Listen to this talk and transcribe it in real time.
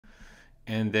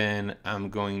And then I'm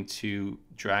going to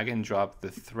drag and drop the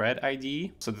thread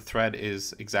ID. So the thread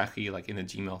is exactly like in a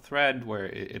Gmail thread where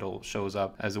it'll shows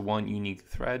up as a one unique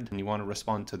thread, and you want to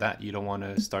respond to that. You don't want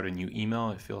to start a new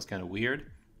email. It feels kind of weird.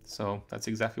 So that's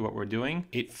exactly what we're doing.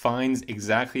 It finds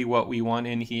exactly what we want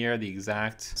in here, the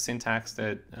exact syntax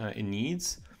that it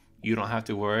needs. You don't have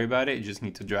to worry about it. You just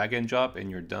need to drag and drop and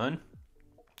you're done.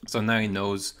 So now it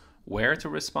knows where to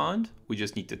respond. We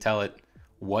just need to tell it,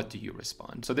 what do you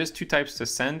respond? So there's two types to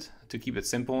send. To keep it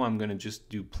simple, I'm going to just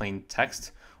do plain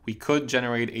text. We could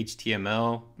generate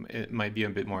HTML. It might be a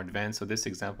bit more advanced. So this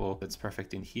example, that's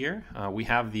perfect in here. We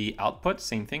have the output,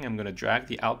 same thing. I'm going to drag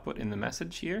the output in the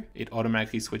message here. It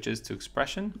automatically switches to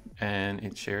expression and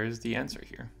it shares the answer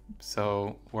here.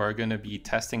 So we're going to be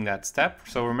testing that step.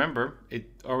 So remember, it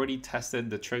already tested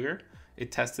the trigger.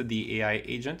 It tested the AI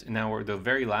agent. And now the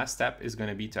very last step is going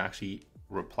to be to actually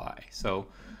reply. So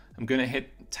I'm going to hit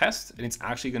test and it's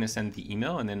actually going to send the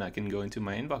email, and then I can go into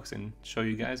my inbox and show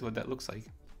you guys what that looks like.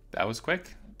 That was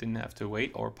quick. Didn't have to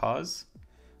wait or pause.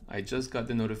 I just got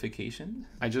the notification.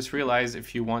 I just realized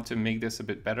if you want to make this a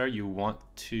bit better, you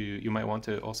might want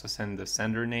to also send the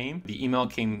sender name. The email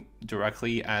came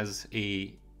directly as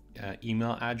a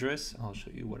email address. I'll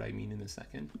show you what I mean in a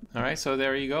second. All right, so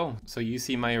there you go. So you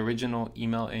see my original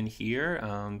email in here.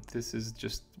 This is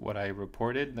just what I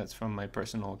reported. That's from my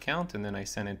personal account, and then I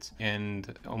sent it,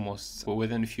 and almost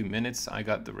within a few minutes I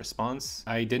got the response.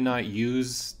 I did not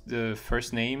use the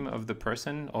first name of the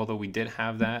person, although we did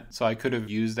have that, so I could have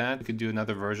used that. We could do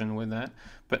another version with that,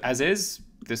 but as is,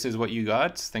 this is what you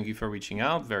got. Thank you for reaching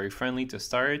out. Very friendly to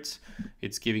start.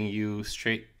 It's giving you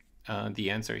straight the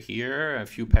answer here, a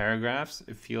few paragraphs.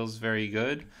 It feels very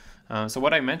good. So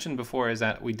what I mentioned before is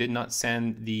that we did not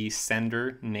send the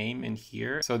sender name in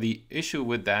here. So the issue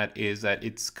with that is that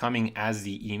it's coming as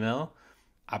the email.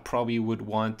 I probably would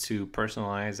want to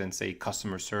personalize and say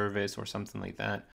customer service or something like that.